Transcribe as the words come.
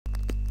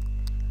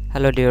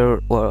Hello dear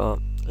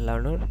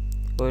learner,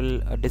 we'll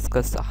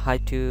discuss how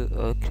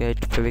to create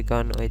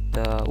Favicon with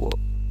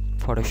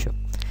Photoshop.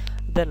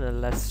 Then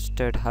let's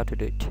start how to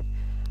do it.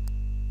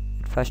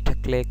 First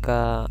click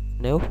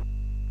new.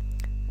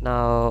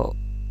 Now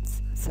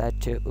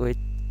set with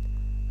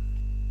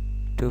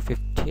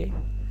 250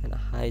 and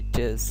height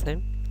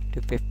same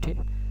 250.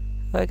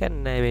 I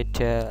can name it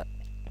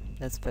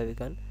as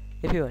Favicon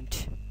if you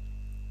want.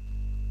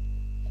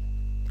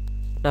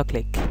 Now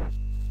click.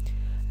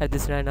 At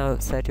this right now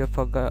set your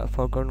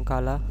foreground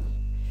color.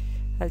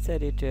 I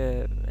set it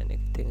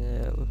anything.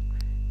 You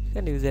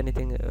can use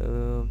anything,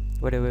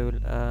 whatever you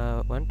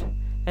want.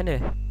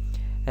 Anyway,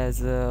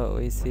 as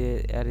we see,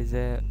 there is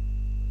a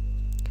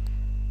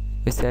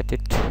we set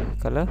it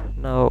color.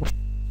 Now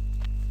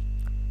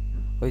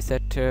we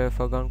set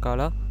foreground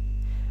color.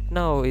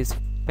 Now is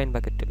pen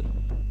bucket tool.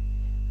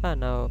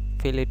 Now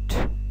fill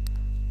it.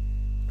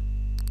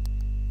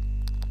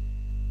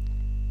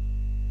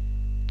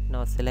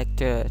 Now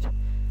select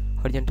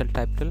horizontal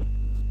type tool.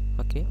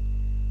 Okay,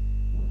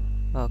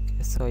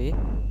 sorry,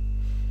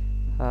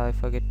 I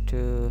forget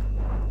to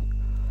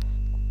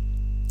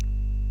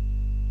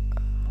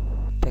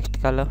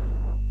text color.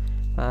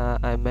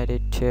 I made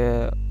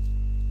it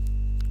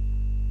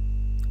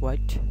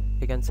white.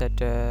 You can set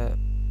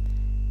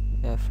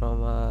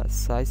from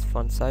size,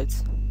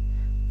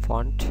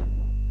 font.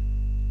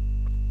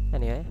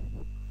 Anyway,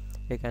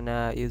 you can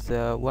use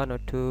one or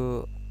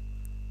two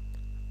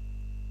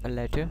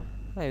letter.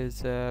 I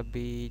use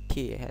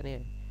BT.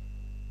 Anyway,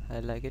 I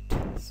like it,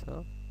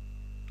 so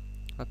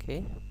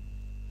okay.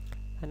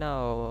 And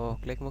now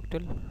click move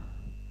tool.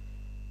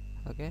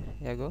 Okay,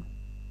 here you go.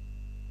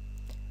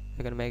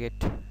 You can make it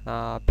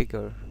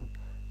bigger.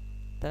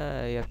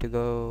 Then you have to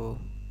go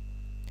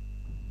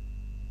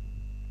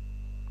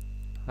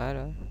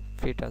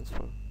free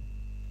transform.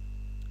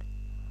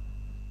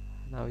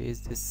 Now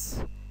use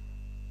this.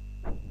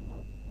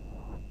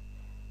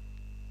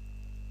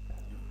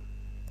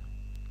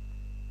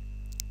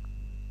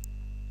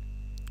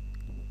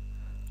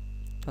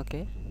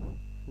 Okay,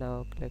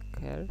 now click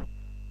here.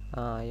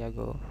 Yeah,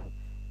 go.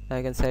 Now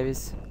you can save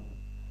this.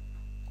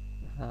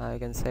 You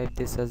can save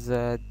this as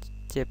a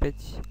JPEG.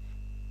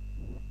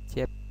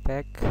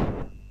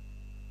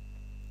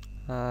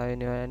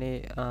 In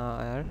any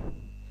error.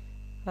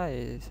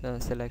 I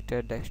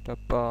selected desktop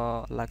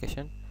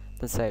location.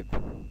 Then save.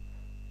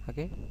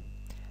 Okay.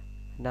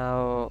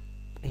 Now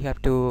you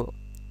have to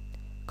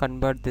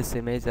convert this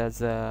image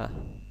as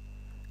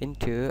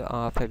into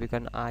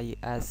Favicon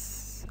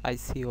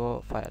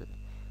ISO file.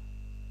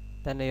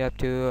 Then you have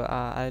to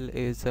I'll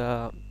use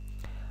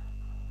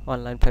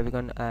online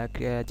Favicon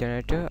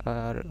generator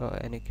or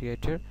any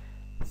creator.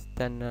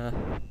 Then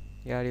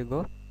here you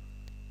go,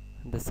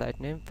 the site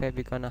name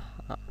Favicon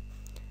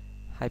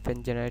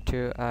hyphen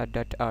generator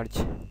 .org.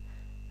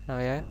 Now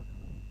yeah,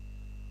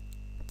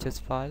 choose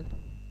file.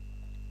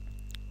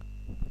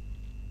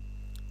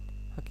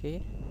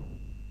 Okay,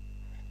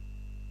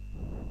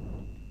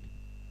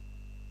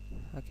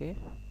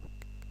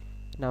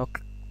 now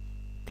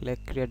click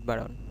create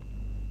button.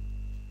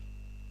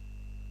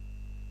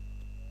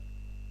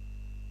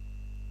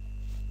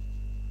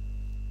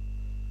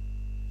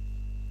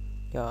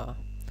 Yeah,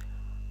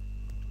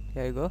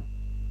 here you go.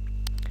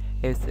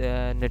 It's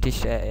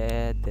notice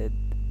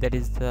that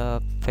is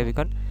the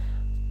Favicon,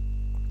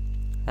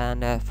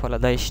 and follow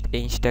the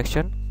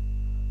instruction.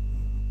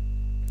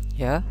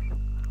 Yeah,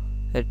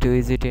 to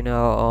use it in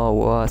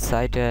a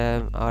site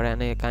or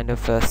any kind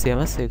of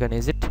CMS, you can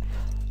use it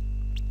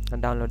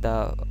and download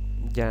the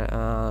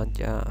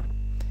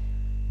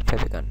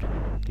Favicon.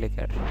 Click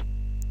here.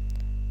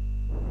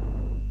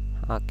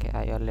 Okay,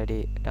 I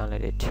already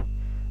downloaded it.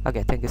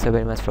 Okay, thank you so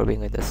very much for being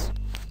with us.